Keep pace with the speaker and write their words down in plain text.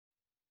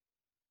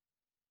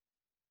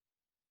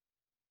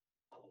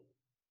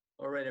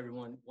All right,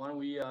 everyone. Why don't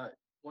we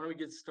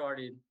get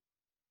started?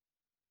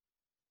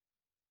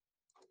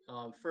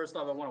 First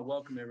off, I want to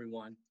welcome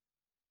everyone,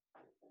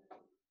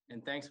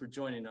 and thanks for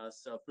joining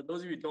us. For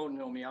those of you who don't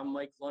know me, I'm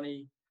Mike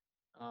Lunney,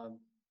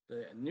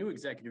 the new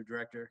executive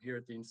director here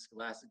at the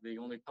Interscholastic League,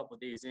 only a couple of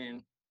days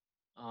in.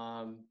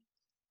 I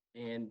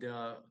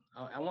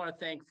want to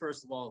thank,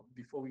 first of all,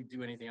 before we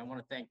do anything, I want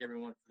to thank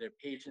everyone for their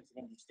patience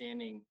and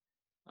understanding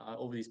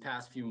over these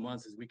past few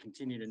months as we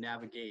continue to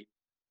navigate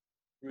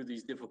through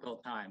these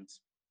difficult times.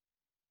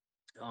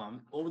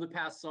 Over the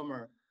past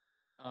summer,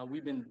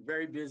 we've been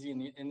very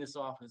busy in this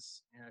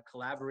office,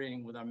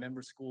 collaborating with our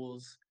member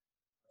schools,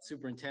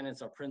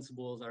 superintendents, our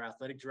principals, our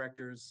athletic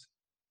directors,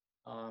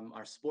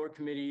 our sport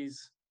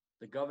committees,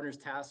 the governor's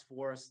task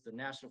force, the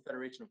National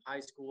Federation of High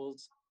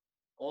Schools,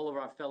 all of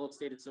our fellow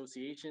state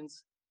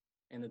associations,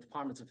 and the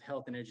Departments of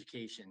Health and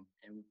Education,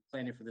 and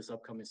planning for this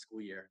upcoming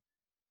school year.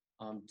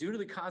 Due to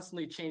the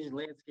constantly changing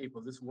landscape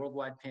of this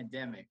worldwide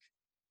pandemic,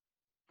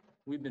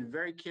 we've been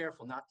very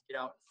careful not to get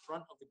out in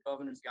front of the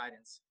governor's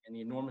guidance and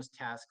the enormous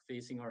task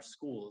facing our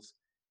schools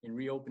in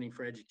reopening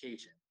for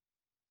education.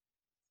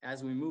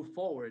 As we move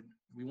forward,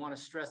 we want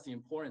to stress the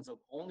importance of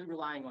only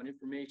relying on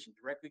information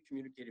directly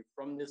communicated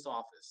from this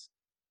office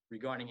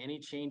regarding any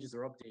changes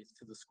or updates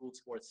to the school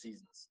sports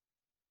seasons.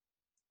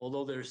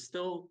 Although there's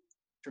still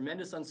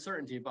tremendous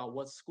uncertainty about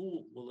what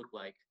school will look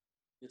like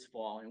this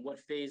fall and what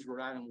phase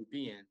Rhode Island will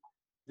be in,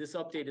 this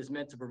update is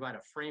meant to provide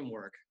a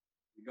framework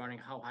regarding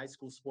how high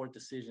school sport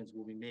decisions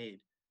will be made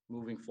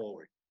moving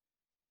forward.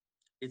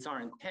 It's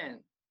our intent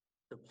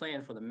to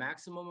plan for the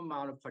maximum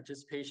amount of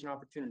participation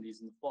opportunities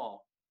in the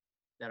fall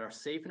that are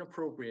safe and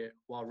appropriate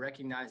while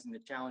recognizing the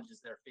challenges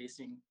that are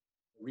facing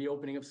the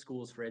reopening of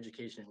schools for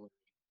education and learning.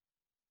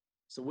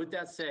 So with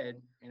that said,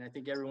 and I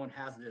think everyone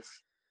has this,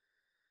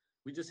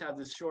 we just have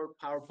this short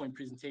PowerPoint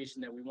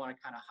presentation that we want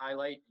to kind of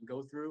highlight and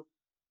go through.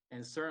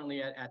 And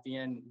certainly at the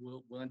end,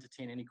 we'll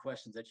entertain any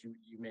questions that you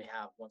may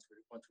have once we're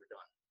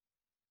done.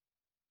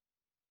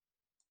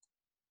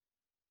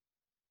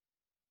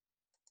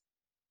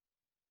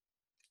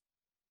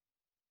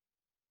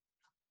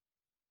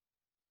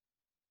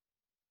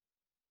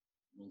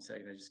 One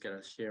second, I just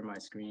gotta share my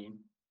screen.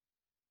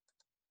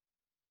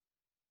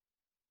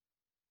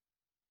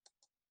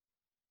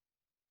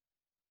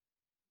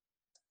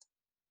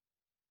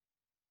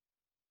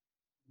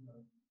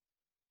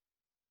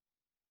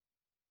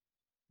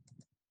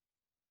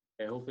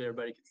 Okay, hopefully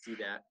everybody can see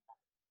that.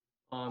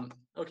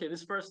 Okay,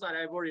 this first slide,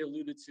 I've already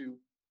alluded to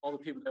all the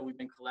people that we've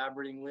been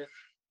collaborating with.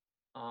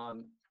 But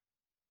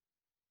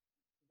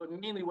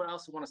mainly what I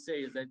also want to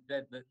say is that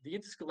the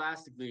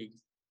Interscholastic League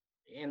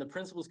and the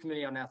Principals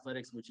Committee on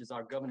Athletics, which is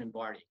our governing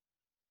body,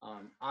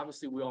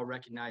 obviously we all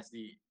recognize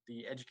the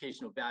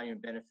educational value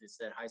and benefits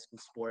that high school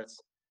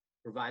sports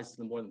provides to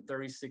the more than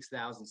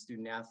 36,000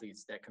 student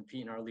athletes that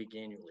compete in our league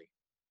annually.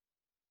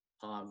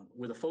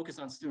 With a focus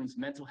on students'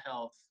 mental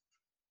health,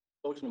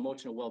 social and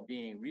emotional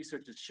well-being,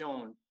 research has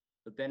shown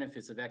the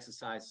benefits of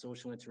exercise,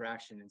 social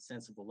interaction, and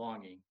sense of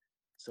belonging.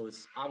 So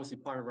it's obviously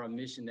part of our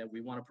mission that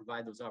we want to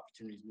provide those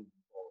opportunities moving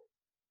forward.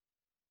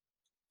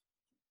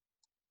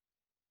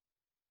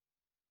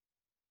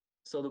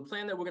 So the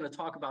plan that we're going to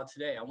talk about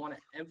today, I want to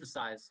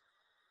emphasize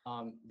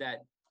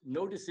that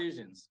no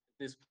decisions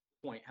at this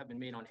point have been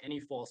made on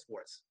any fall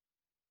sports.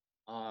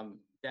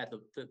 That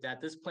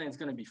this plan is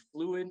going to be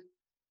fluid,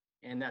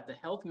 and that the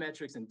health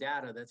metrics and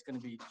data that's going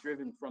to be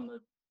driven from the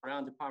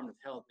Brown Department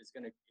of Health is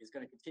going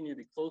to continue to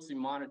be closely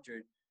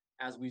monitored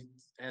as we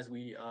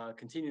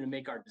continue to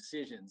make our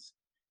decisions,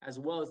 as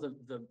well as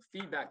the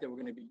feedback that we're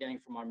going to be getting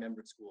from our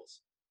member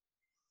schools.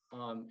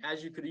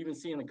 As you could even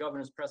see in the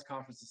governor's press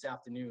conference this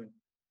afternoon,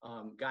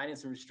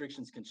 guidance and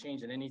restrictions can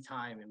change at any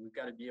time, and we've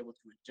got to be able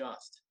to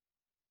adjust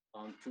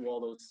to all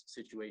those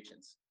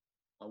situations.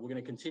 We're going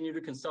to continue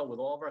to consult with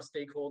all of our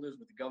stakeholders,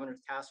 with the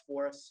governor's task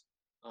force,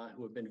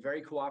 who have been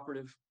very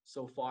cooperative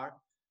so far,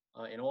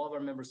 in all of our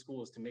member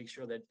schools to make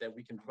sure that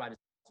we can provide as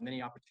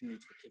many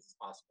opportunities for kids as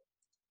possible.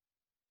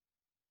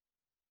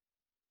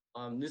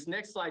 This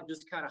next slide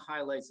just kind of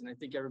highlights, and I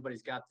think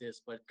everybody's got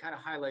this, but kind of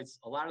highlights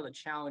a lot of the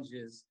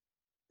challenges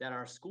that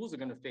our schools are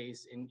going to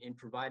face in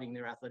providing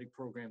their athletic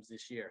programs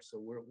this year. So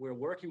we're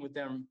working with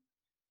them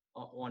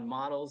on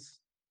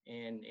models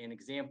and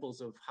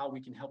examples of how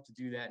we can help to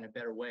do that in a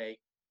better way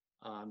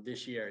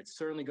this year. It's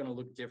certainly going to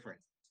look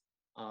different.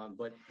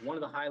 But one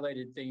of the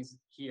highlighted things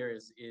here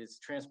is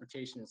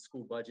transportation and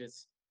school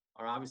budgets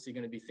are obviously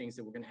going to be things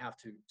that we're going to have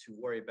to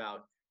worry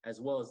about,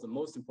 as well as the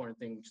most important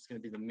thing, which is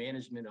going to be the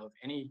management of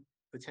any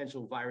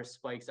potential virus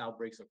spikes,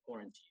 outbreaks, or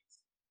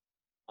quarantines.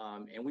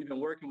 And we've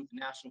been working with the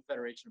National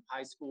Federation of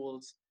High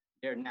Schools,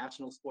 their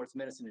National Sports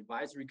Medicine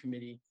Advisory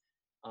Committee,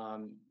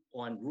 on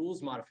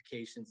rules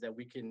modifications that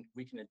we can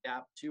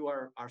adapt to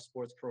our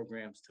sports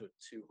programs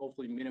to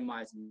hopefully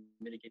minimize and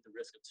mitigate the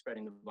risk of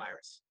spreading the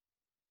virus.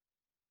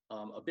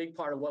 A big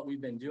part of what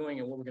we've been doing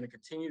and what we're going to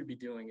continue to be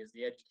doing is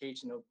the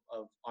education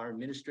of our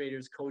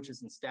administrators,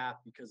 coaches, and staff,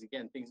 because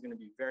again, things are going to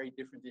be very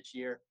different this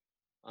year,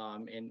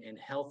 and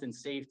health and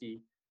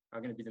safety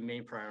are going to be the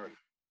main priority.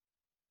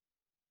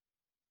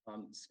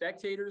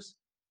 Spectators,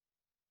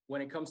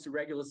 when it comes to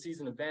regular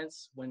season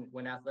events,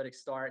 when athletics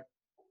start,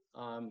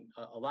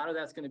 a lot of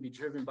that's going to be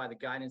driven by the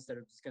guidance that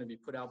is going to be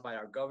put out by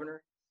our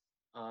governor,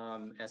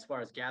 as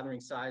far as gathering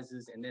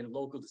sizes, and then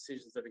local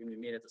decisions that are going to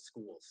be made at the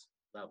schools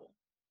level.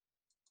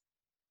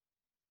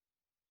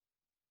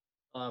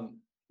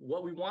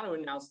 What we want to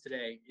announce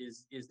today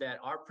is that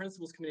our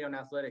Principals Committee on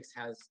Athletics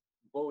has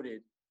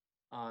voted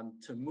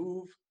to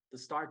move the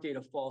start date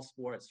of fall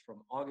sports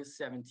from August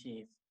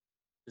 17th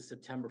to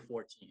September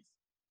 14th.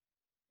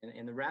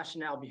 And the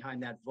rationale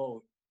behind that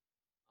vote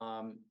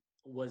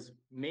was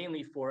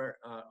mainly for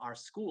our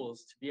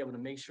schools to be able to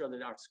make sure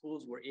that our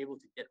schools were able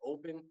to get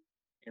open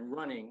and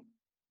running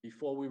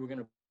before we were going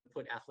to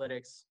put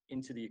athletics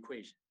into the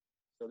equation.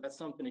 So that's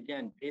something,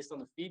 again, based on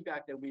the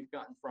feedback that we've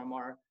gotten from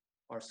our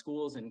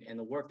schools and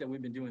the work that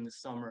we've been doing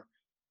this summer,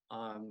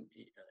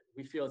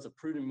 we feel it's a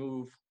prudent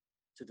move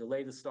to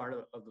delay the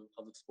start of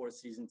the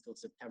sports season until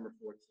September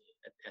 14th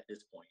at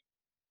this point.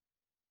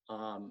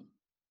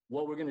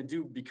 What we're going to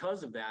do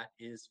because of that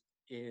is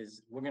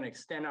we're going to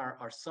extend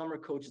our summer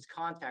coaches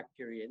contact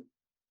period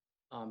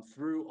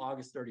through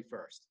August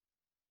 31st.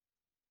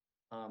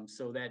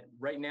 So that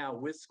right now,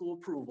 with school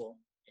approval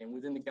and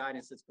within the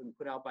guidance that's been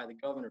put out by the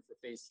governor for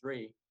phase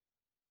 3,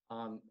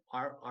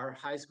 our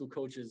high school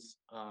coaches,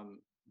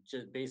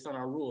 just based on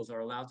our rules,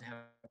 are allowed to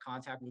have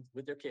contact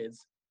with their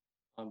kids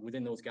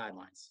within those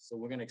guidelines. So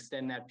we're going to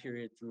extend that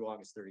period through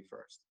August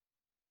 31st.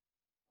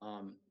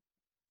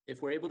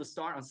 If we're able to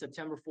start on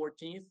September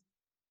 14th,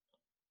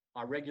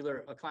 our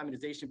regular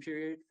acclimatization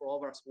period for all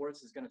of our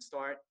sports is going to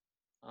start,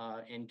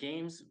 and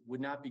games would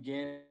not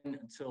begin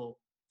until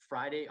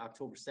Friday,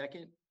 October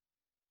 2nd,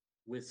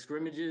 with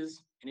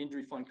scrimmages and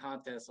injury fund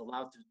contests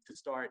allowed to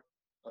start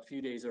a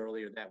few days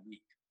earlier that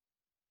week.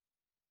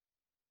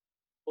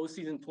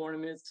 Postseason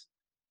tournaments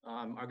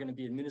are going to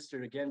be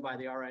administered again by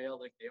the RIIL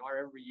like they are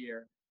every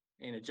year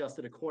and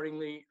adjusted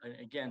accordingly.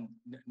 Again,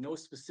 no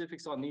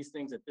specifics on these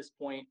things at this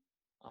point,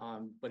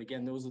 but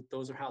again,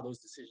 those are how those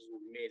decisions will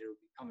be made. It will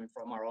be coming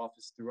from our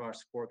office through our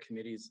sport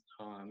committees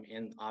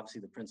and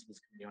obviously the Principals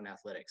Committee on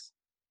Athletics.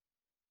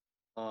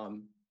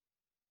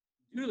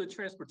 Due to the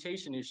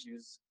transportation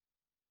issues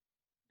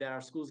that our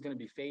school is going to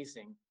be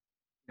facing,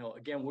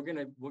 again, we're going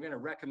to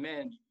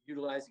recommend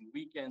utilizing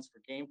weekends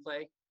for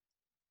gameplay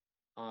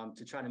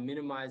to try to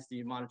minimize the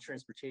amount of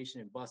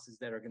transportation and buses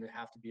that are going to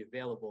have to be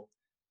available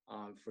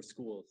for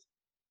schools.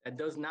 That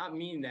does not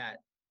mean that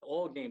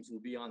all games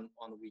will be on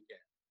the weekend.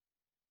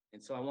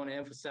 And so I want to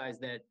emphasize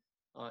that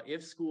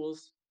if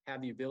schools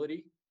have the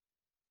ability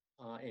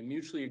and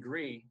mutually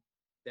agree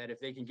that if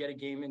they can get a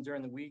game in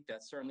during the week,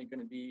 that's certainly going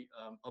to be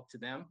up to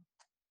them.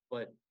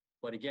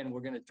 But again,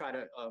 we're going to try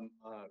to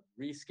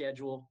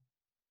reschedule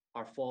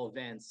our fall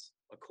events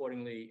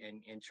accordingly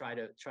and try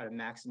to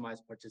maximize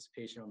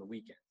participation on the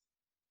weekend.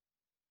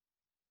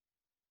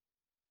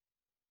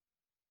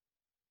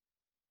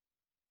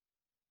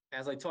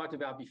 As I talked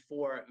about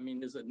before, I mean,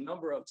 there's a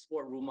number of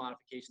sport rule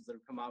modifications that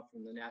have come out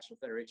from the National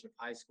Federation of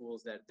High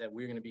Schools that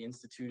we're going to be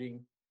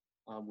instituting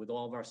with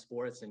all of our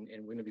sports, and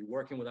we're going to be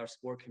working with our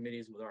sport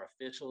committees, with our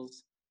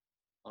officials,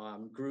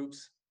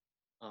 groups,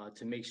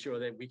 to make sure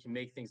that we can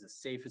make things as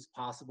safe as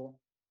possible.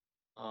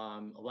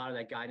 A lot of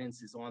that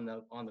guidance is on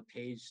the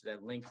page,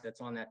 that link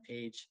that's on that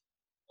page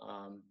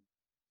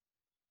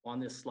on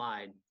this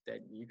slide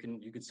that you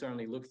could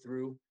certainly look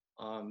through.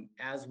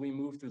 As we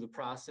move through the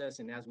process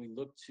and as we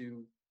look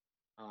to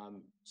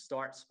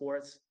start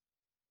sports,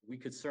 we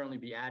could certainly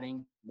be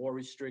adding more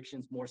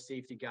restrictions, more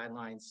safety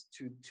guidelines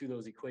to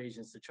those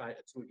equations to try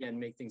to, again,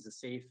 make things as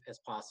safe as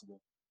possible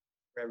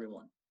for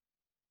everyone.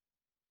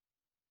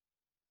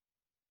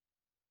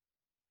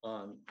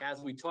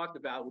 As we talked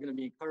about, we're going to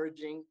be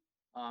encouraging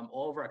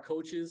all of our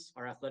coaches,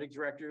 our athletic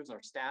directors,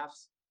 our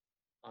staffs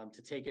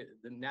to take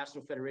the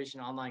National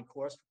Federation online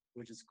course,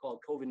 which is called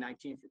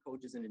COVID-19 for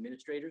Coaches and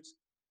Administrators.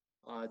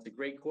 It's a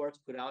great course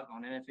put out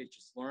on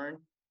NFHS Learn,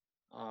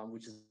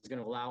 which is going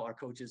to allow our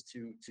coaches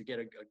to get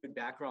a good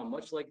background,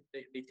 much like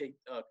they take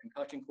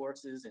concussion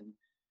courses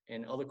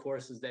and other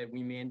courses that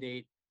we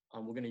mandate.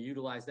 We're going to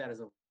utilize that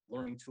as a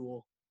learning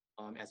tool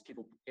as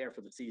people prepare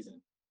for the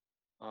season.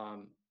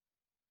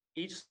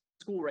 Each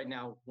school right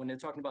now, when they're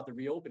talking about the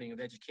reopening of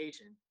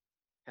education,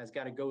 has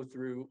got to go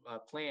through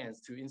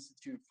plans to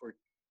institute for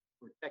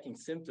checking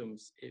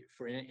symptoms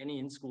for any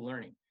in-school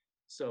learning.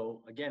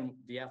 So again,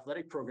 the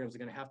athletic programs are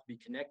going to have to be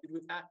connected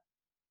with that,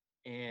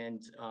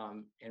 and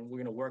we're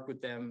going to work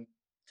with them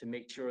to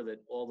make sure that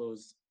all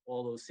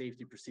those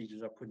safety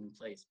procedures are put in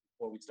place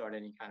before we start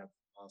any kind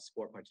of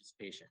sport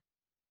participation.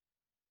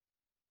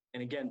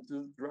 And again,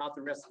 throughout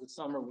the rest of the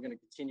summer, we're going to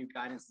continue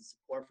guidance and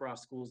support for our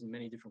schools in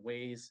many different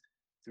ways,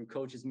 through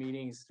coaches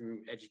meetings, through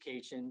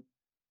education,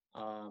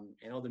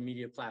 and other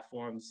media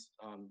platforms.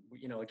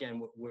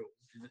 Again,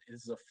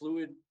 this is a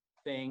fluid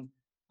thing.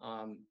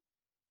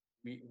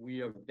 We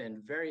have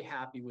been very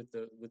happy with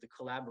the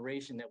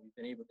collaboration that we've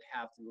been able to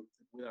have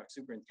with our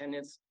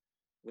superintendents,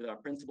 with our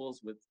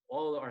principals, with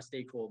all of our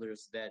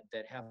stakeholders that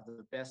have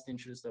the best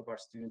interest of our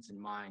students in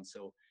mind.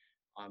 So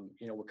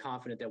We're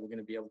confident that we're going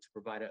to be able to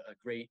provide a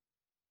great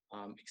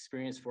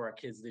experience for our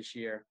kids this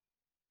year,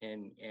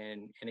 and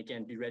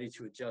again, be ready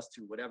to adjust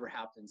to whatever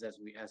happens as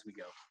we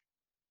go.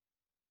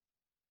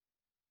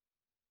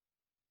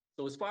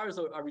 So as far as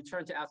our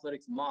return to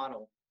athletics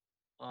model,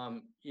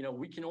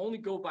 we can only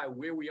go by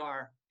where we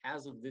are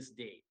as of this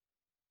date.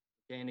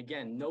 Okay, and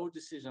again, no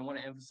decision. I want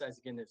to emphasize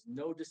again, there's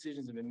no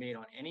decisions have been made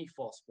on any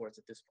fall sports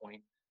at this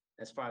point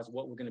as far as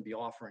what we're going to be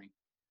offering.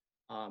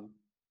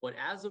 But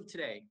as of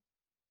today,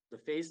 the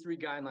phase 3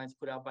 guidelines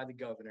put out by the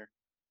governor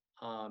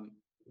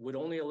would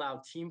only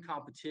allow team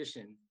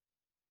competition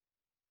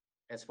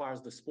as far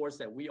as the sports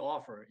that we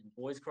offer in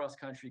boys cross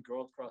country,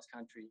 girls cross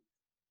country,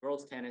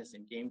 girls tennis,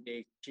 and game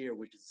day cheer,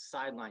 which is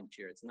sideline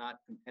cheer. It's not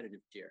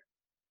competitive cheer.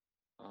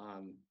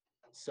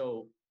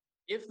 So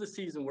if the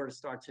season were to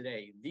start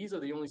today, these are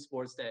the only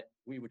sports that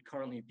we would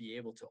currently be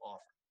able to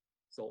offer.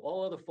 So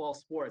all other fall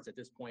sports at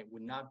this point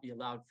would not be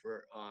allowed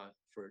for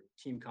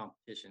team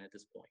competition at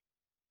this point.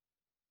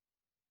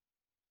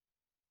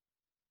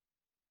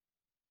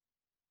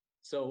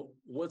 So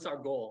what's our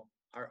goal?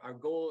 Our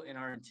goal and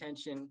our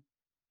intention,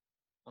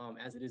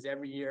 as it is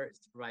every year, is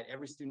to provide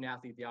every student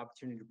athlete the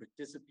opportunity to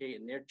participate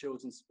in their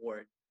chosen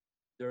sport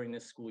during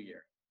this school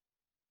year.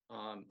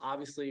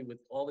 Obviously, with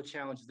all the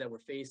challenges that we're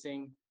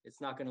facing,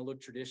 it's not going to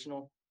look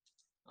traditional,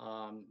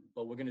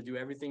 but we're going to do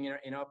everything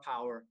in our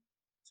power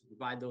to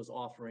provide those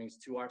offerings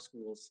to our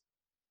schools,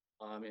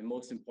 and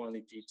most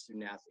importantly, to each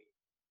student athlete.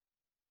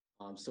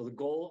 So the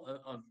goal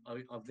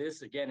of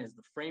this, again, is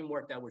the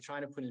framework that we're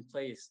trying to put in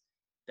place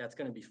that's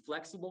going to be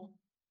flexible,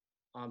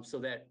 so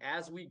that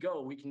as we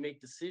go, we can make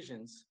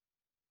decisions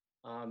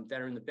that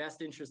are in the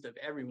best interest of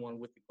everyone,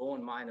 with the goal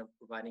in mind of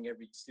providing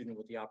every student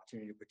with the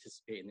opportunity to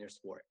participate in their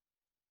sport.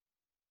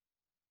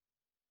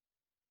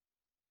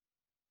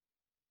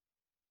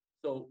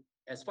 So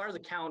as far as the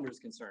calendar is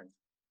concerned,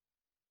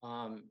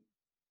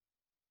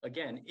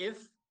 again, if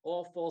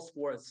all fall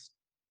sports,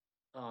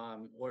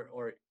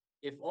 or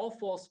if all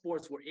fall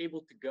sports were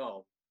able to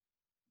go,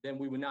 then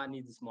we would not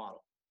need this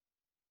model.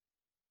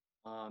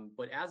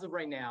 But as of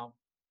right now,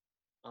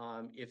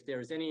 if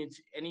there's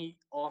any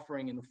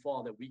offering in the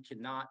fall that we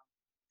cannot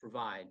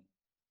provide,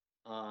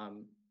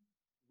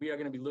 we are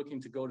going to be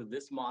looking to go to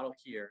this model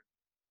here,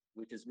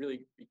 which is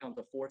really becomes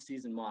a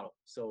 4-season model.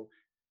 So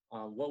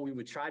what we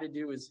would try to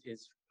do is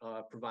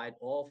provide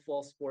all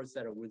fall sports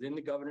that are within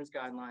the governor's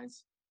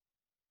guidelines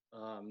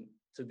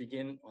to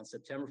begin on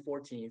September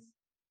 14th.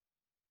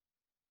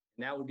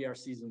 And that would be our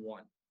season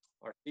 1.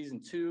 Our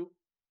season 2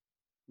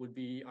 would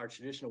be our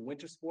traditional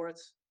winter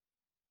sports,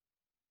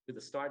 with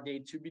a start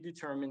date to be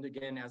determined.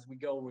 Again, as we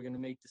go, we're going to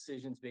make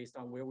decisions based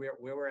on where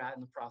we're at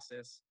in the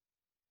process.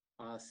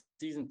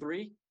 Season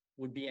 3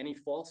 would be any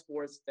fall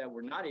sports that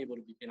were not able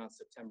to begin on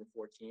September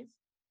 14th.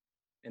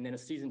 And then a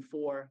season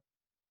 4,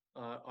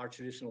 our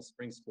traditional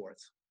spring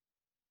sports.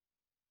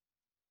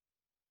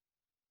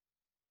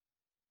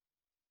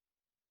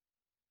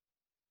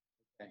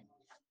 Okay.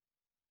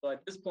 So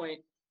at this point,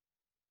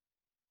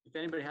 if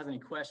anybody has any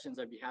questions,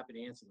 I'd be happy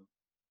to answer them.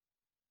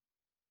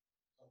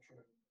 I'm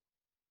sure.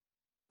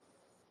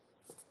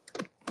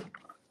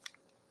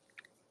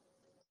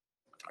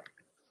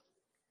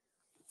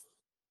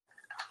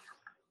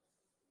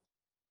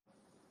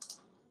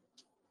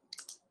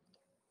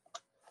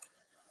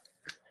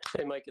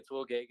 Hey, Mike, it's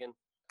Will Gagan.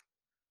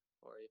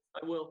 How are you?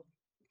 I will.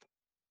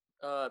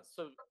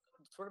 So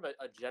sort of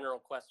a general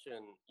question,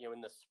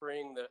 in the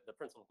spring, the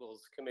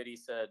principals committee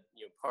said,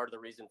 part of the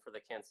reason for the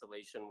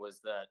cancellation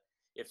was that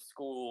if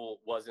school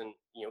wasn't,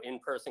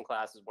 in-person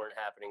classes weren't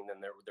happening,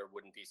 then there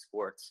wouldn't be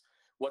sports.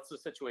 What's the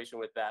situation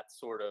with that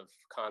sort of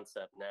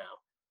concept now?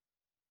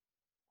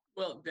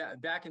 Well,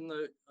 back in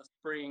the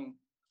spring,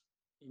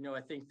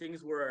 I think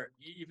things were,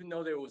 even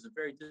though there was a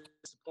very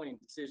disappointing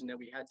decision that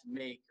we had to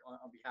make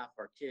on behalf of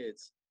our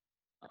kids,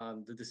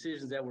 the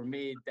decisions that were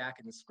made back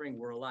in the spring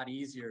were a lot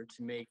easier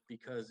to make,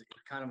 because it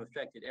kind of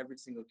affected every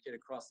single kid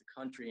across the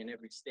country and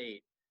every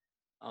state.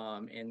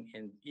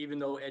 And even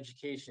though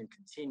education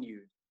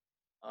continued,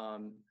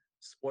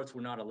 sports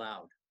were not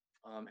allowed.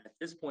 At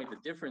this point, the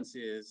difference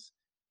is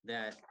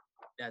that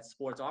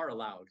sports are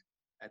allowed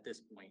at this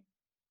point,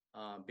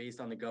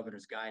 based on the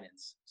governor's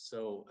guidance.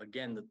 So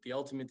again, the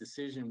ultimate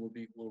decision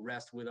will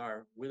rest with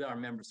our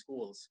member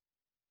schools,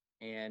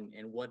 and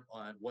what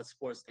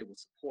sports they will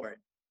support.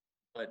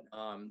 But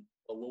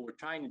what we're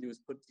trying to do is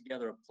put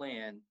together a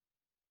plan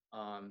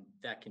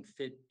that can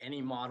fit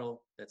any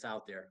model that's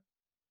out there,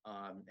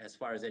 as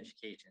far as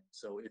education.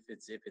 So if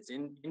it's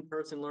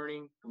in-person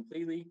learning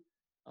completely,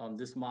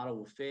 this model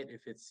will fit.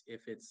 If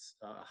it's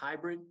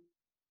hybrid,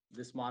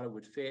 this model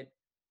would fit.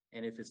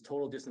 And if it's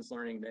total distance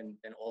learning,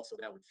 then also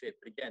that would fit.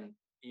 But again,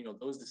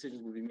 those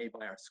decisions will be made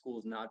by our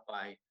schools, not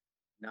by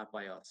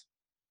us.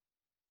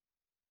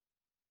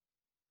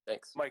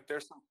 Thanks. Mike,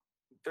 there's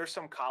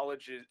some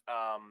colleges,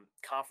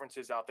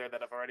 conferences out there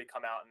that have already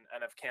come out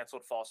and have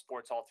canceled fall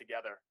sports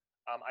altogether.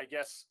 I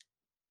guess,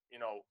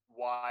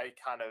 why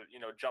kind of,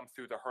 jump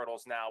through the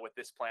hurdles now with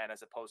this plan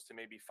as opposed to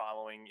maybe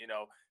following,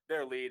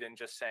 their lead and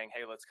just saying,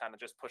 hey, let's kind of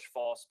just push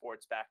fall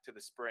sports back to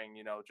the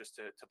spring, just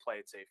to play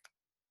it safe.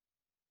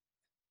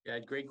 Yeah,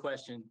 great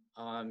question.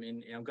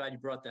 And I'm glad you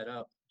brought that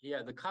up. Yeah,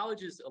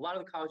 a lot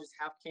of the colleges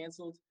have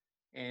canceled,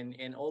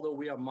 and although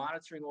we are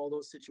monitoring all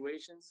those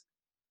situations,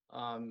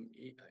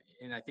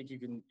 and I think you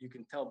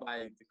can tell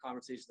by the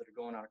conversations that are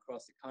going on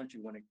across the country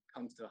when it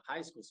comes to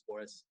high school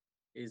sports,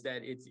 is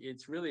that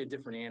it's really a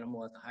different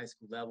animal at the high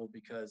school level,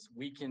 because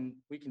we can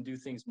do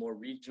things more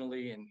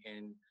regionally,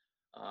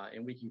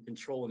 and we can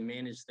control and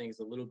manage things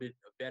a little bit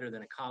better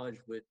than a college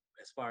with,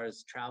 as far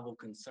as travel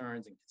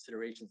concerns and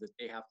considerations that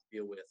they have to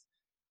deal with.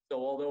 So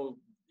although,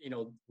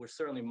 we're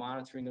certainly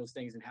monitoring those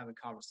things and having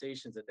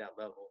conversations at that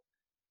level,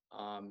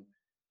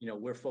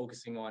 we're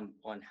focusing on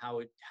how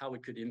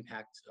it could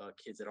impact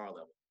kids at our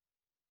level.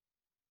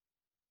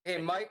 Hey,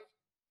 Mike.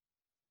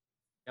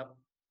 Yep.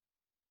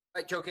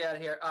 Right, Joe out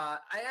here. I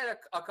had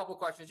a couple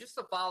questions just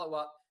to follow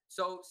up.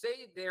 So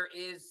say there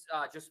is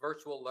just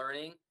virtual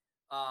learning.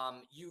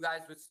 You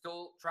guys would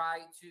still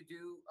try to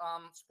do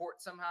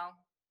sports somehow?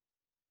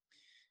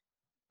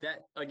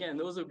 That, again,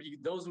 those would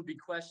be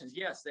questions.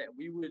 Yes, that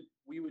we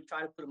would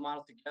try to put a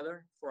model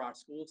together for our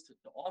schools to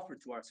offer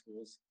to our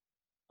schools.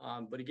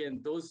 But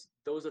again, those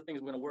are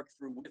things we're going to work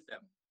through with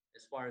them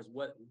as far as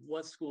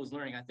what school is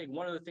learning. I think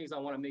one of the things I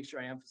want to make sure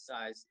I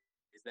emphasize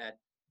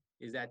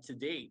is that to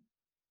date,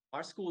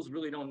 our schools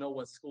really don't know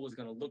what school is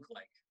going to look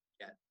like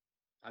yet.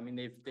 I mean,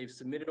 they've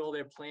submitted all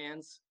their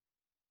plans,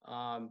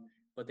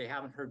 but they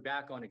haven't heard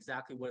back on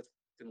exactly what it's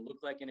going to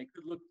look like, and it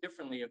could look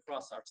differently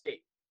across our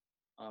state.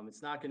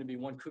 It's not going to be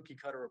one cookie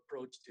cutter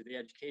approach to the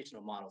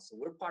educational model. So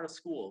we're part of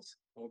schools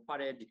and we're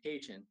part of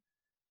education.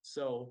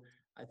 So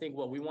I think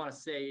what we want to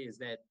say is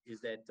that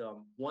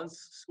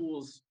once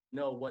schools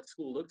know what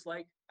school looks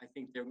like, I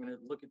think they're going to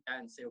look at that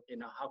and say, okay,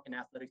 now how can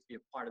athletics be a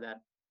part of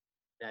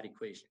that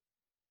equation?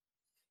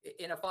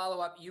 In a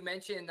follow-up, you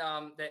mentioned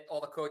that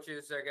all the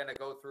coaches are going to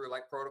go through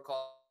like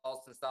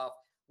protocols and stuff.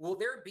 Will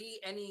there be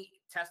any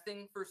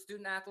testing for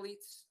student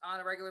athletes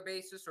on a regular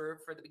basis or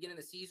for the beginning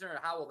of the season,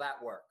 or how will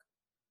that work?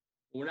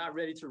 We're not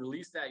ready to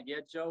release that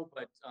yet, Joe,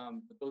 but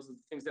those are the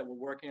things that we're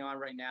working on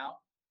right now.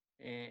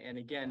 And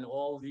again,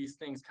 all of these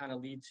things kind of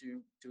lead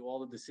to all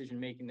the decision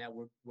making that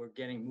we're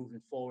getting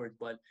moving forward.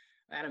 But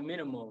at a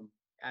minimum,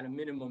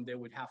 there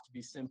would have to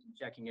be symptom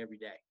checking every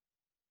day.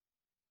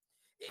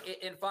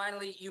 And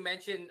finally, you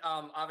mentioned,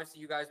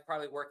 obviously, you guys are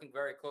probably working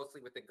very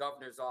closely with the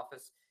governor's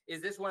office.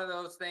 Is this one of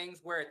those things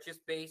where it's just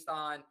based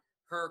on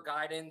her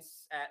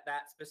guidance at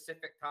that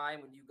specific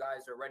time when you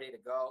guys are ready to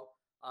go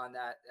on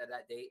that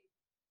date?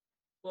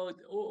 Well,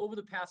 over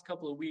the past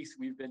couple of weeks,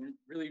 we've been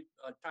really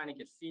trying to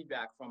get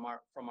feedback from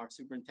our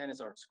superintendents,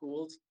 our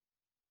schools,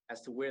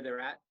 as to where they're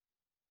at.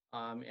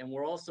 And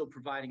we're also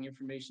providing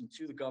information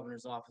to the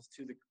governor's office,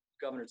 to the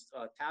governor's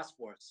task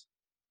force,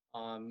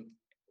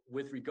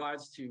 with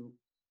regards to,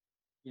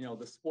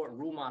 the sport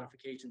rule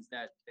modifications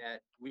that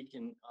we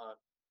can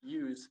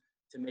use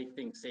to make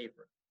things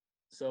safer.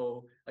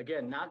 So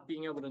again, not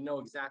being able to know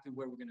exactly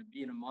where we're going to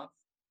be in a month,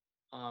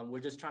 we're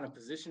just trying to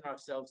position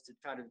ourselves to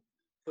try to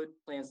put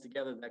plans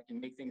together that can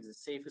make things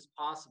as safe as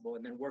possible,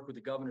 and then work with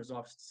the governor's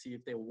office to see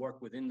if they will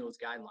work within those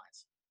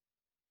guidelines.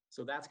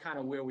 So that's kind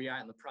of where we are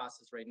in the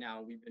process right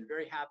now. We've been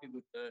very happy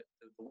with the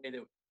way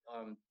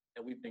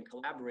that we've been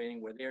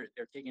collaborating, where they're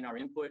taking our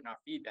input and our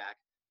feedback,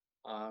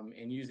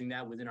 and using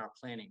that within our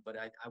planning. But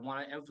I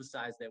want to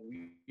emphasize that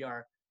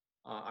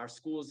our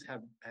schools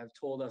have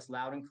told us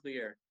loud and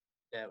clear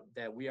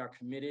that we are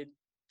committed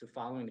to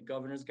following the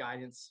governor's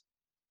guidance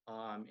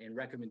and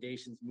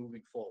recommendations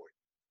moving forward.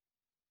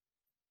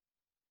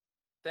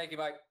 Thank you,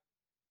 Mike.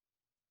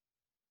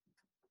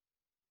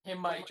 Hey,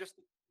 Mike.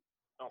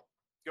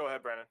 Go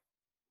ahead, Brandon.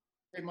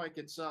 Hey, Mike,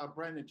 it's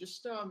Brendan.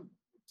 Just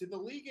did the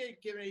league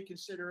give any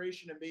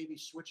consideration of maybe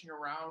switching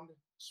around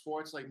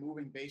sports, like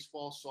moving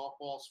baseball,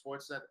 softball,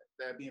 sports that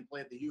are being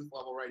played at the youth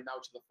level right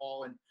now to the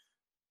fall, and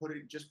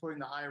putting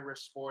the higher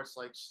risk sports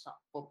like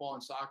football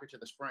and soccer to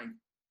the spring?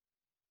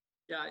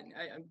 Yeah,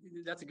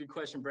 that's a good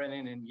question,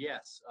 Brendan. And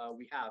yes,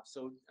 we have.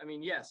 So, I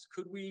mean, yes,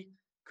 could we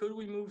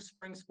move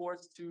spring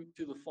sports to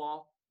the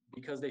fall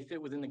because they fit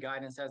within the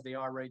guidance as they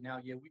are right now?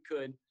 Yeah, we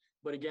could.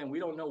 But again, we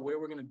don't know where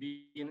we're going to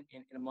be in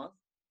a month,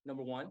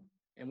 number one.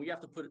 And we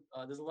have to put,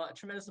 there's a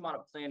tremendous amount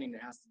of planning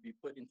that has to be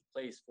put into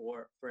place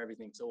for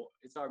everything. So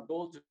it's our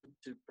goal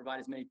to provide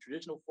as many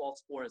traditional fall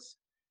sports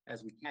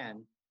as we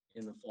can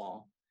in the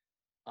fall.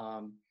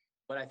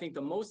 But I think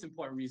the most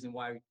important reason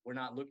why we're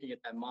not looking at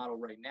that model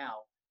right now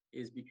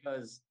is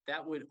because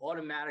that would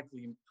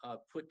automatically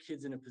put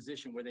kids in a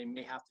position where they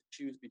may have to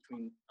choose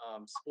between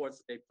sports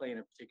that they play in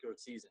a particular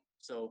season.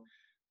 So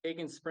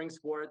taking spring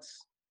sports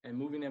and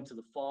moving them to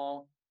the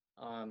fall,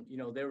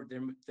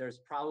 there's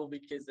probably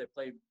kids that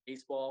play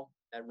baseball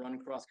that run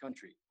cross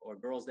country, or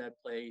girls that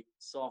play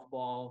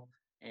softball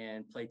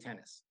and play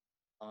tennis.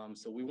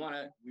 So we want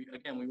to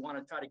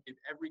try to give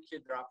every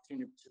kid their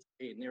opportunity to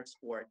participate in their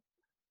sport.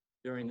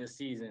 during this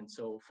season.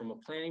 So from a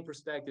planning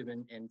perspective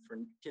and for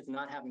kids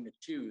not having to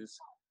choose,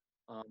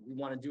 we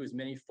want to do as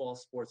many fall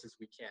sports as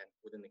we can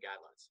within the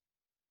guidelines.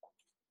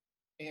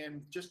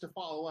 And just to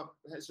follow up,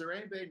 has there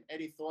been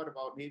any thought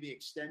about maybe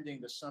extending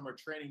the summer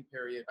training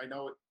period? I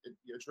know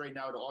it's right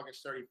now to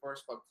August 31st,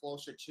 but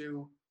closer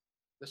to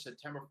the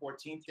September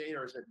 14th date,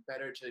 or is it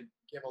better to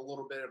give a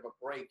little bit of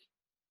a break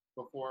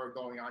before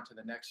going on to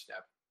the next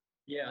step?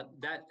 Yeah,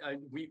 that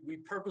we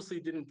purposely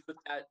didn't put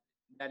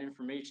that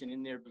information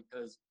in there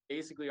because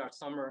basically our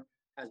summer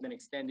has been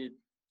extended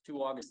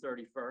to August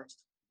 31st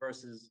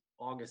versus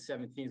August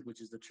 17th, which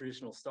is the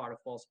traditional start of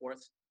fall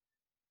sports.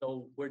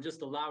 So we're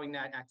just allowing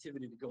that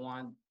activity to go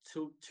on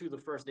to the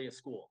first day of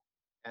school,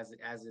 as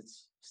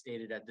it's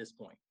stated at this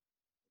point.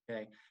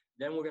 Okay,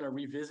 then we're going to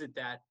revisit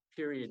that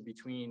period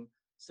between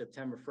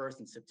September 1st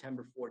and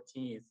September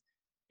 14th,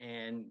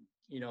 and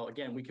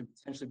again, we could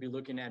potentially be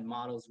looking at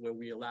models where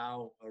we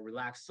allow or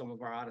relax some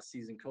of our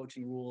out-of-season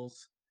coaching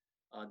rules,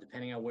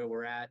 depending on where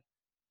we're at.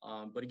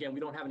 But again, we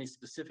don't have any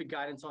specific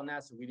guidance on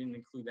that, so we didn't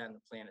include that in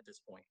the plan at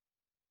this point.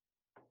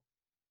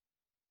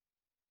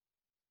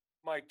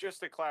 Mike, just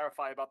to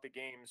clarify about the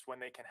games when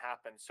they can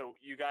happen. So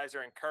you guys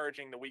are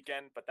encouraging the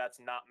weekend, but that's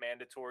not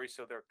mandatory.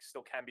 So there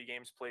still can be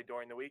games played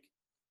during the week.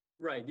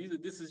 Right.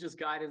 This is just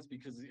guidance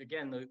because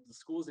again, the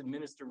schools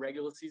administer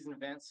regular season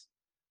events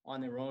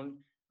on their own.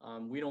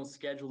 We don't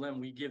schedule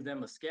them. We give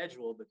them a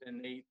schedule, but then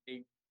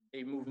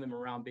they move them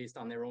around based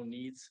on their own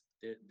needs,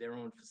 their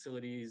own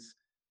facilities,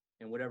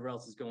 and whatever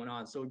else is going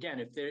on. So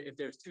again, if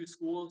there's two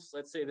schools,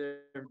 let's say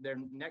they're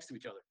next to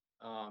each other,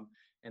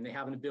 and they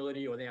have an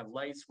ability or they have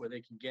lights where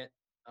they can get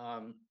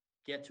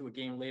to a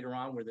game later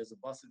on where there's a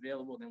bus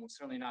available, then we're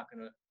certainly not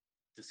going to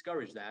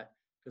discourage that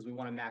because we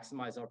want to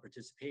maximize our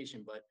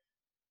participation. But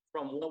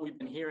from what we've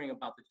been hearing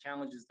about the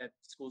challenges that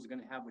schools are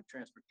going to have with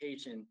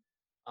transportation,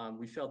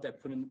 we felt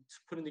that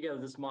putting together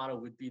this model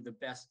would be the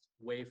best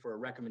way for a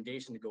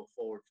recommendation to go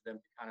forward for them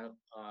to kind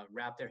of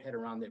wrap their head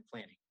around their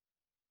planning.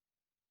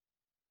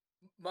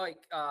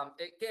 Mike,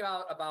 it came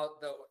out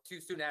about the two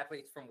student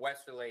athletes from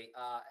Westerly.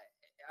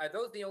 Are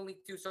those the only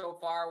two so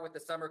far with the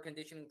summer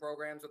conditioning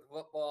programs with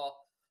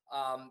football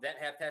that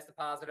have tested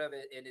positive?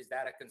 And is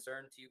that a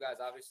concern to you guys,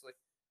 obviously?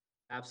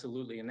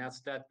 Absolutely. And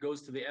that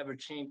goes to the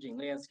ever-changing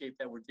landscape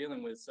that we're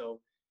dealing with.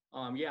 So,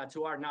 yeah,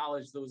 to our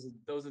knowledge, those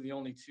are the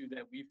only two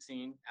that we've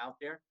seen out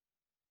there.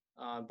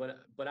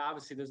 But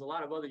obviously, there's a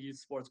lot of other youth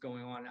sports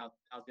going on out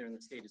there in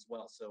the state as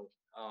well. So,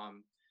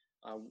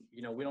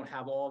 we don't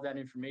have all of that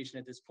information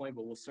at this point,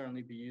 but we'll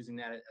certainly be using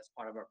that as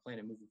part of our plan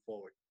and moving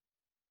forward.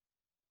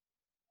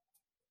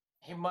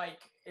 Hey, Mike,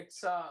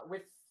 it's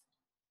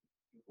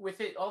with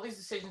it all these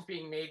decisions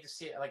being made to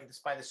see like this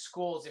by the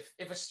schools.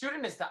 If a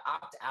student is to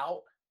opt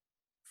out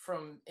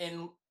from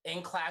in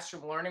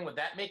classroom learning, would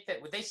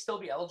they still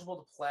be eligible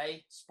to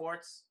play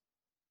sports?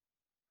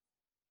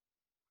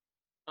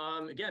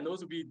 Again, those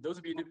would be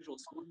individual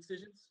school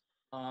decisions.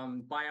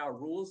 By our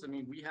rules, I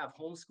mean, we have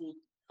homeschooled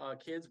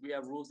kids. We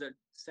have rules that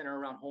center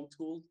around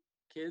homeschooled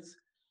kids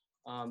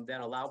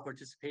that allow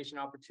participation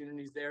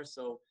opportunities there.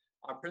 So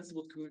our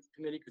principal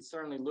committee could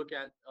certainly look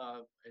at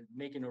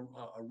making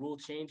a rule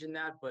change in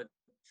that. But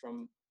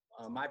from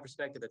my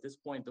perspective at this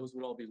point, those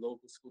would all be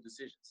local school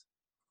decisions.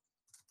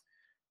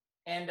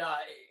 And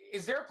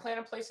is there a plan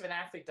in place if an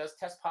athlete does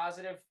test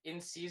positive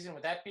in season?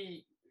 Would that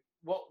be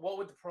what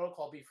would the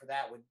protocol be for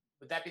that?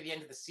 Would that be the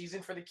end of the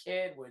season for the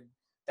kid? Would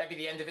that be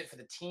the end of it for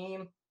the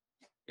team?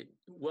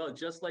 Well,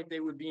 just like they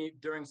would be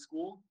during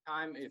school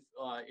time, if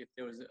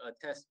there was a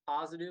test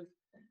positive,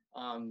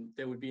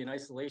 there would be an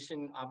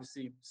isolation,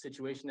 obviously,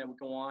 situation that would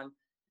go on.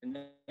 And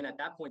then at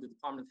that point, the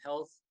Department of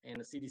Health and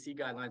the CDC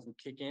guidelines would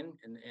kick in,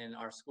 and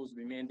our schools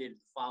would be mandated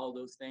to follow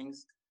those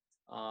things.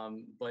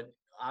 But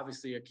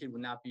obviously, a kid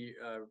would not be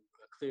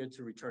cleared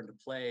to return to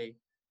play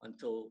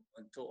until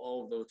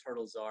all of those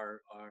hurdles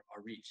are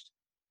reached.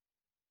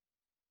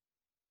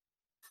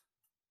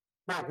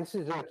 Hi, this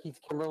is Keith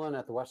Kimberlin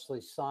at the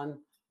Westerly Sun.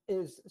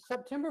 Is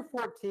September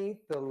 14th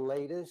the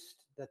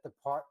latest that the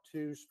Part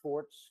 2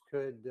 sports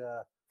could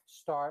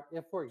start?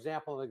 If, for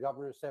example, the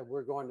governor said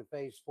we're going to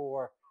phase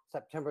 4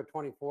 September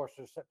 24th or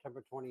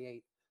September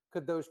 28th,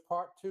 could those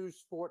Part 2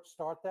 sports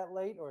start that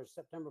late, or is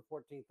September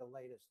 14th the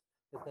latest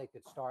that they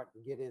could start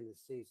and get in the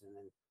season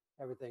and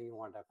everything you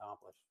wanted to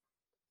accomplish?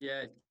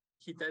 Yeah,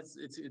 Keith,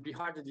 it'd be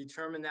hard to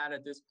determine that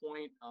at this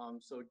point.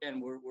 So again,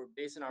 we're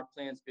basing our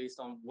plans based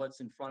on what's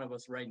in front of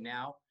us right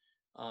now.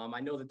 I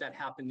know that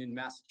happened in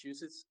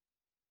Massachusetts,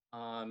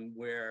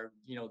 where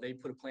they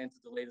put a plan to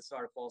delay the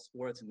start of fall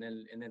sports, and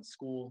then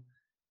school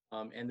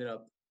ended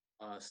up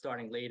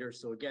starting later.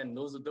 So again,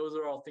 those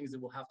are all things that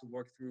we'll have to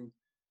work through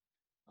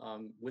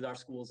with our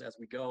schools as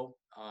we go,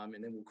 and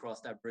then we'll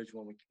cross that bridge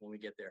when we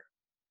get there.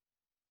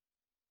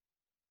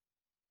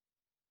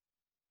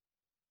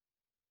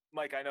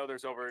 Mike, I know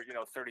there's over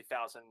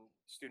 30,000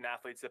 student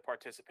athletes that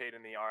participate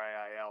in the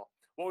RIIL.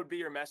 What would be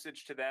your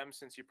message to them,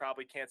 since you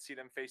probably can't see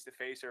them face to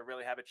face or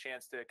really have a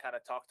chance to kind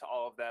of talk to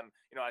all of them,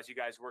 as you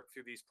guys work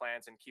through these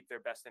plans and keep their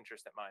best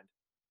interest at mind?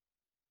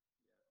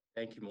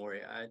 Thank you,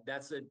 Maury.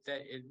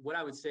 What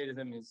I would say to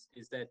them is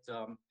that,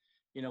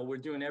 we're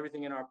doing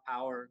everything in our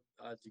power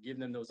to give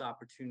them those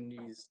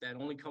opportunities that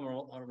only come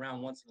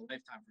around once in a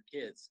lifetime for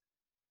kids.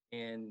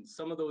 And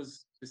some of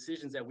those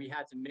decisions that we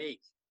had to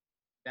make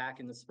back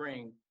in the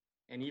spring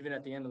and even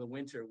at the end of the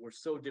winter were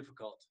so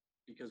difficult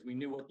because we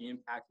knew what the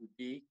impact would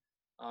be.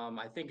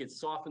 I think it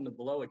softened the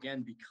blow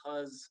again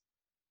because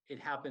it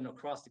happened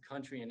across the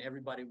country and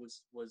everybody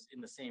was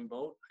in the same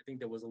boat. I think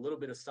there was a little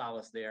bit of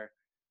solace there.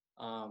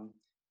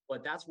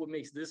 But that's what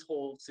makes this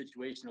whole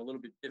situation a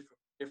little bit different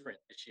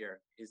this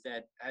year, is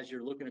that as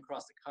you're looking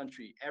across the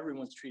country,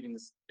 everyone's treating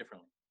this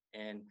differently.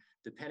 And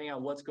depending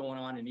on what's going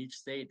on in each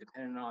state,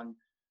 depending on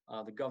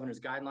the governor's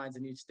guidelines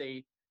in each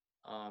state,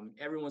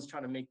 everyone's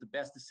trying to make the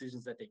best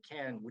decisions that they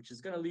can, which is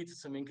going to lead to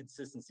some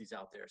inconsistencies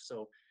out there.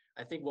 So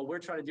I think what we're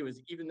trying to do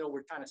is, even though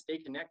we're trying to stay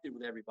connected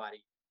with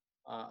everybody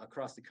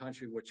across the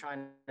country, we're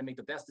trying to make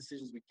the best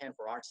decisions we can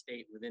for our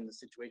state within the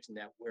situation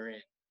that we're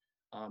in.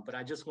 But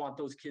I just want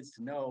those kids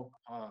to know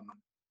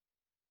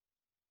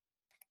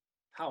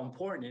how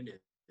important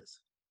it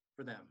is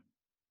for them.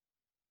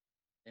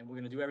 And we're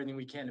going to do everything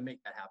we can to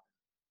make that happen.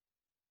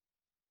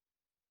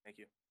 Thank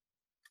you.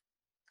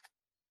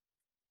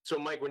 So,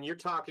 Mike, when you're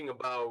talking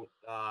about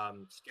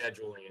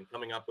scheduling and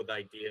coming up with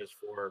ideas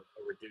for a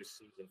reduced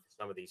season for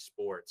some of these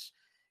sports,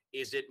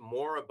 is it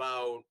more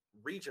about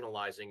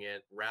regionalizing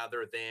it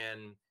rather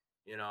than,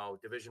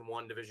 Division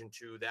I, Division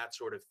II, that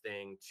sort of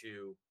thing,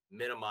 to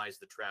minimize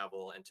the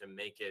travel and to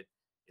make it,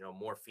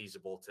 more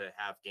feasible to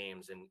have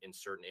games in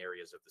certain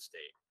areas of the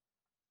state?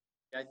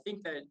 I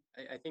think that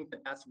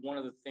that's one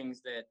of the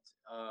things that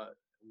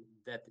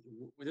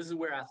this is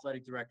where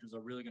athletic directors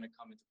are really going to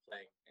come into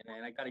play, and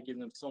I got to give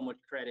them so much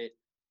credit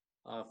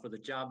for the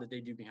job that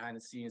they do behind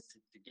the scenes to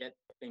get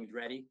things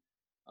ready.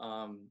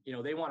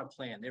 They want to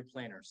plan; they're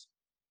planners,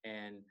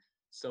 and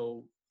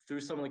so through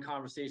some of the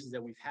conversations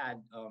that we've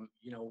had,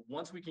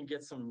 once we can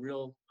get some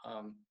real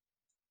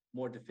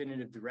more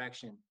definitive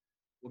direction,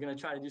 we're going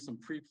to try to do some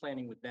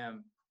pre-planning with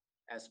them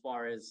as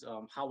far as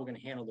how we're going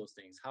to handle those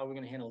things, how we're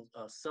going to handle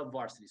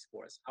sub-varsity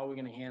sports, how we're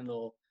going to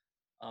handle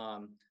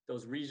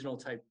those regional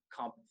type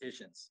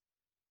competitions.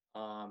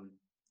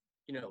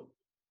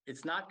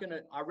 It's not going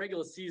to, our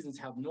regular seasons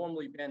have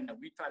normally been that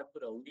we try to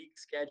put a league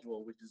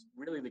schedule, which is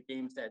really the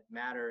games that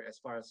matter as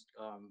far as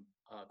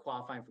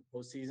qualifying for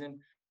postseason.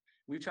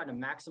 We've tried to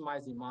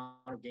maximize the amount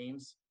of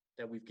games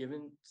that we've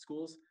given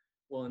schools.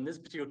 Well, in this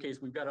particular case,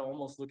 we've got to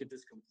almost look at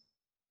this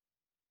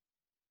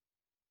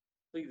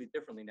completely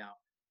differently now,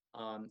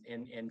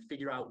 and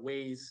figure out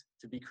ways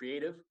to be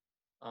creative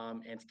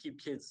and to keep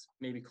kids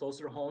maybe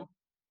closer to home.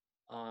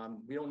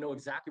 We don't know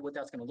exactly what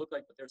that's going to look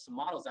like, but there's some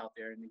models out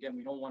there. And again,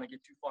 we don't want to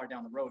get too far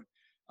down the road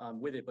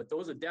with it, but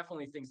those are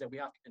definitely things that we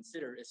have to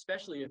consider,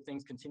 especially if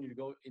things continue to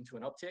go into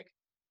an uptick,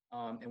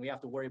 and we have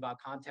to worry about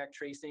contact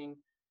tracing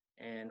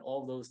and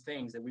all those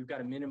things, that we've got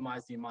to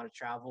minimize the amount of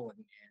travel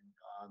and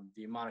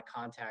the amount of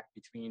contact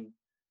between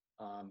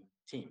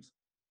teams.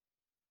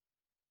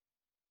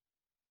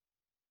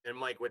 And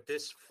Mike, with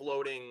this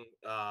floating,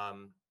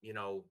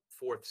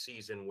 fourth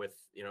season with,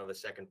 the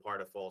second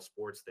part of fall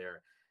sports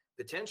there,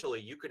 potentially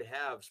you could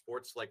have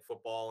sports like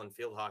football and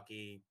field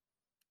hockey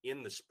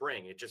in the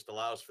spring. It just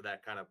allows for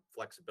that kind of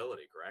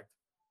flexibility, correct?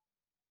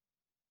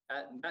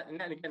 And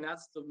then again,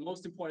 that's the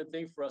most important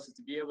thing for us, is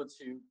to be able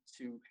to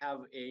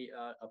have a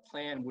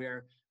plan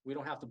where we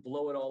don't have to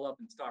blow it all up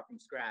and start from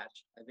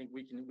scratch. I think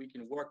we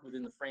can work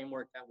within the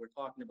framework that we're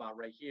talking about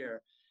right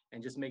here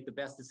and just make the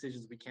best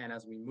decisions we can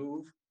as we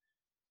move.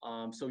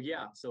 So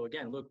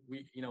again, look,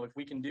 if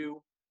we can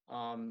do,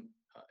 half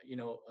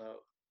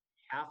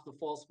the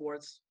fall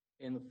sports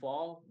in the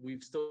fall,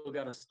 we've still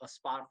got a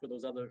spot for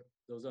those other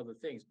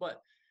things.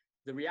 But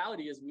the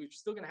reality is we're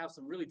still going to have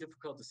some really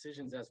difficult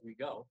decisions as we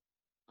go,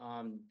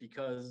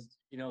 because,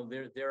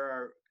 there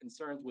are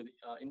concerns with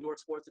indoor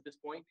sports at this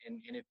point.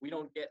 And if we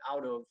don't get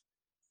out of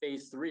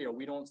phase 3, or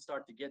we don't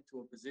start to get to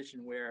a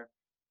position where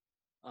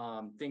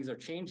things are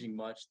changing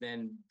much,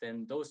 then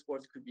those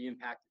sports could be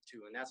impacted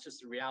too. And that's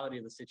just the reality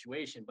of the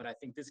situation. But I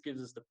think this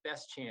gives us the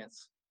best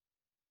chance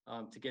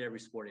to get every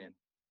sport in.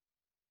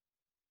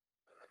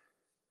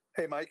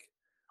 Hey, Mike,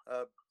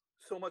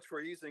 so much for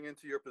easing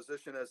into your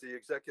position as the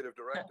executive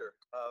director.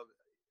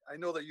 I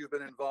know that you've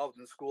been involved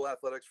in school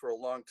athletics for a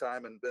long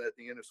time and been at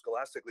the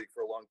Interscholastic League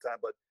for a long time,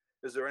 but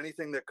is there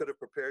anything that could have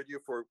prepared you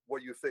for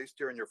what you faced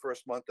during your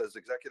first month as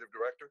executive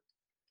director?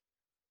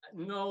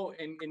 No,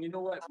 and you know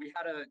what? We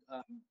had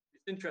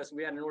it's interesting.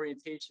 We had an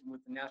orientation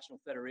with the National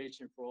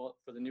Federation for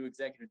the new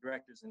executive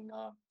directors, and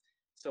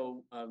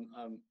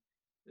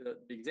the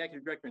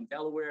executive director in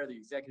Delaware, the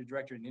executive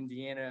director in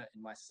Indiana,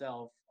 and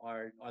myself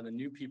are the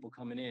new people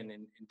coming in.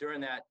 And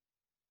during that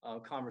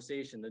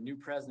conversation, the new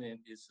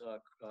president is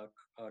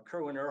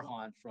Kerwin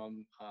Erhan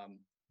from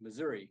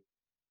Missouri,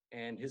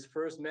 and his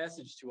first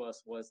message to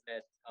us was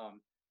that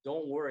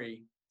don't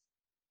worry,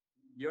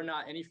 you're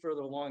not any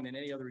further along than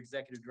any other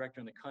executive director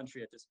in the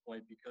country at this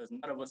point, because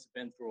none of us have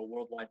been through a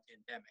worldwide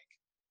pandemic.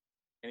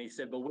 And he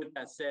said, but with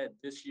that said,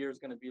 this year is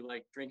going to be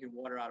like drinking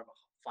water out of a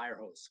fire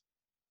hose.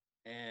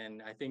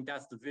 And I think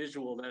that's the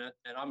visual that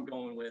I'm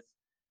going with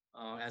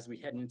as we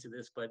head into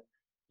this. But,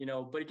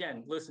 but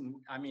again, listen,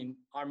 I mean,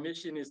 our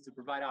mission is to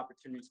provide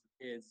opportunities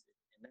for kids,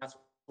 and that's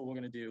what we're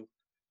going to do.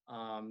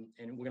 And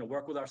we're going to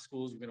work with our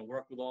schools. We're going to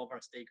work with all of our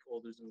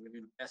stakeholders, and we're going to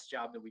do the best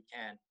job that we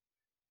can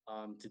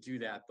to do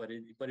that. But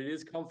it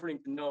is comforting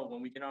to know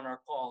when we get on our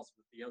calls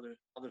with the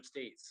other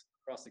states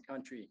across the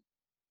country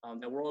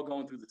that we're all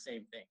going through the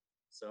same thing.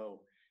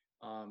 So,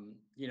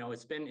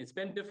 it's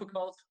been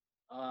difficult,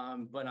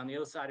 but on the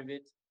other side of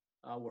it,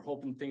 we're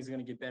hoping things are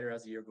going to get better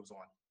as the year goes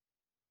on.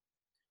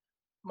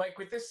 Mike,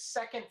 with this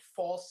second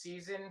fall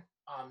season,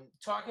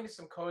 talking to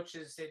some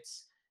coaches,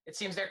 it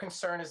seems their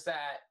concern is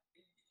that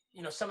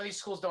some of these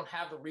schools don't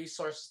have the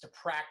resources to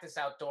practice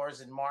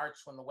outdoors in March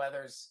when the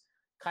weather's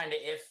kind of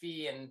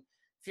iffy, and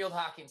field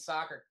hockey and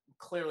soccer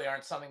clearly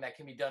aren't something that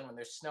can be done when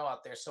there's snow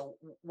out there. So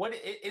what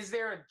is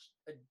there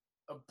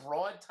a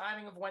broad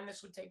timing of when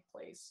this would take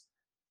place?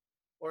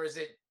 Or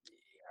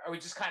are we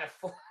just kind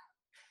of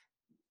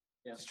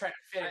just trying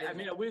to fit it in?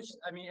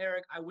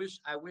 Eric, I wish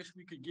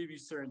we could give you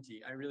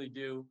certainty. I really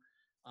do.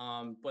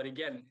 But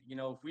again,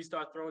 if we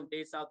start throwing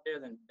dates out there,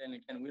 then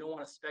again, we don't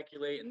want to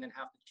speculate and then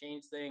have to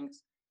change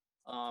things.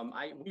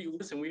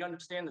 We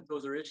understand that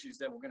those are issues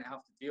that we're going to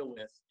have to deal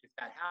with if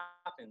that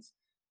happens.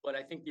 But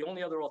I think the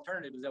only other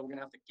alternative is that we're going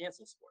to have to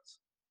cancel sports.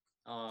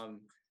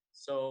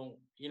 So,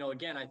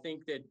 again, I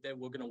think that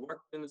we're going to work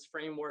within this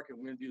framework, and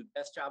we're going to do the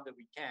best job that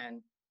we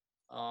can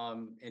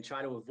and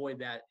try to avoid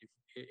that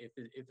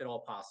if at all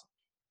possible.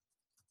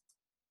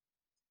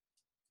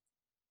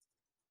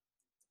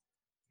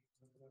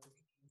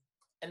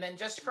 And then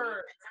just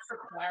for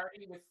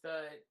clarity with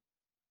the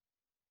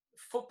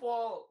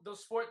football,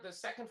 the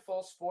second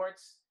fall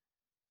sports,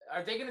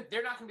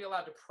 they're not gonna be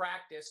allowed to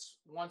practice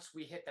once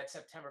we hit that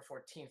September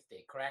 14th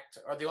date, correct?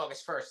 Or the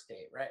August 1st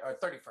date, right? Or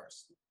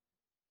 31st?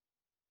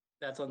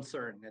 That's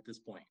uncertain at this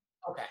point.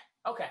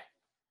 Okay.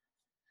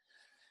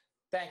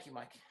 Thank you,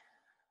 Mike.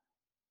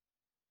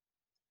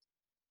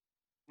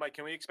 Mike,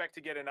 can we expect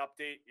to get an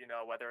update,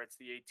 whether it's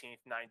the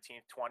 18th,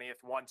 19th,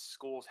 20th, once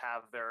schools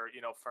have their,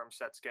 firm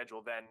set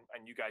schedule then,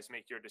 and you guys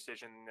make your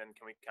decision, then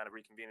can we kind of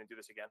reconvene and do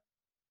this again?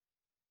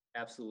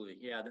 Absolutely.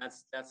 Yeah,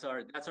 that's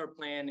our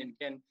plan. And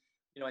again,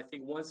 I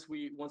think once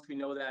we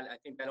know that, I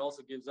think that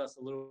also gives us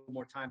a little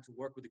more time to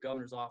work with the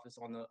governor's office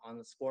on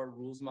the sport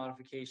rules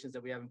modifications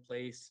that we have in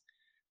place,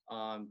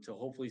 to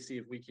hopefully see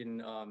if we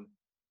can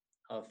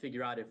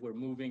figure out if we're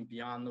moving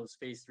beyond those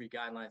phase 3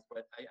 guidelines.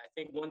 But I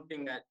think one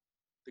thing that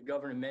the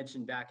governor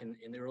mentioned back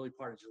in the early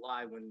part of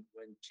July when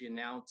she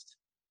announced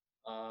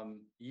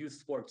youth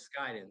sports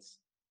guidance,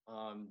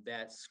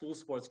 that school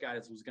sports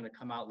guidance was going to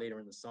come out later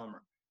in the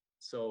summer.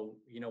 So,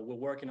 we're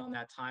working on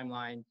that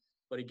timeline.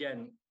 But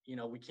again,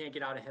 we can't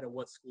get out ahead of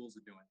what schools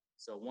are doing.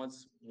 So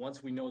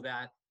once we know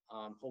that,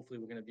 hopefully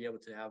we're going to be able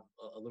to have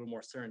a little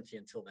more certainty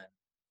until then.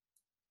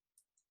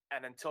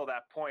 And until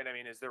that point,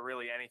 is there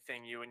really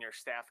anything you and your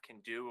staff can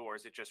do, or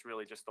is it just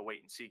really just the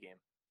wait and see game?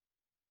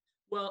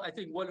 Well, I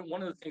think one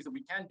of the things that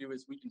we can do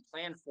is we can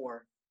plan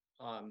for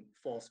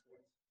fall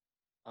sports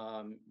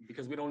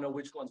because we don't know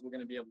which ones we're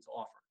going to be able to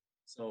offer.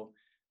 So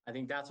I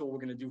think that's what we're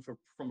going to do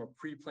from a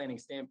pre-planning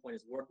standpoint,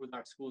 is work with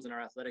our schools and our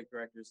athletic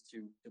directors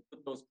to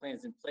put those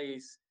plans in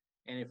place.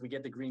 And if we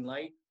get the green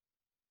light,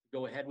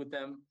 go ahead with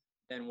them,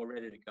 then we're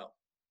ready to go.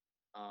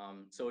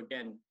 So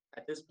again,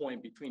 at this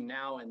point, between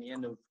now and the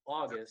end of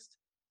August,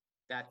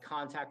 that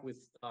contact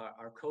with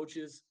our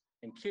coaches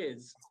and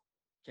kids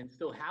can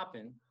still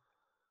happen.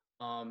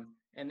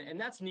 And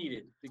that's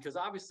needed because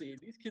obviously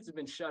these kids have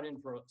been shut in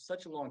for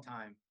such a long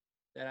time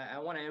that I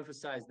want to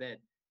emphasize that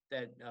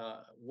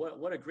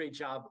what a great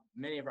job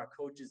many of our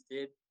coaches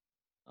did.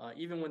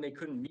 Even when they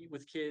couldn't meet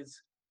with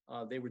kids,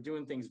 they were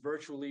doing things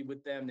virtually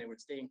with them. They were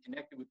staying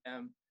connected with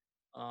them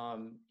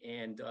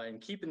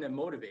and keeping them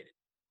motivated.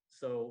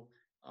 So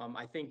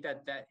I think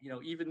that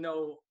even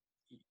though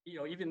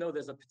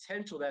there's a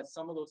potential that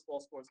some of those fall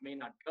sports may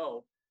not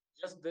go,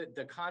 just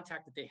the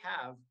contact that they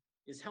have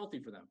is healthy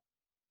for them.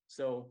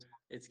 So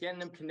it's getting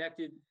them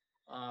connected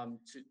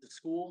to the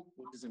school,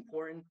 which is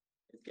important.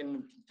 It's getting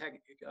them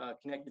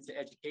connected to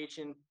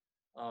education,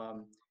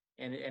 and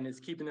it's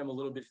keeping them a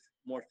little bit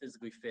more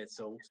physically fit.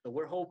 So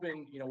we're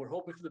hoping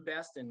for the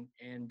best and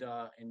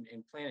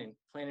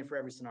planning for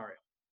every scenario.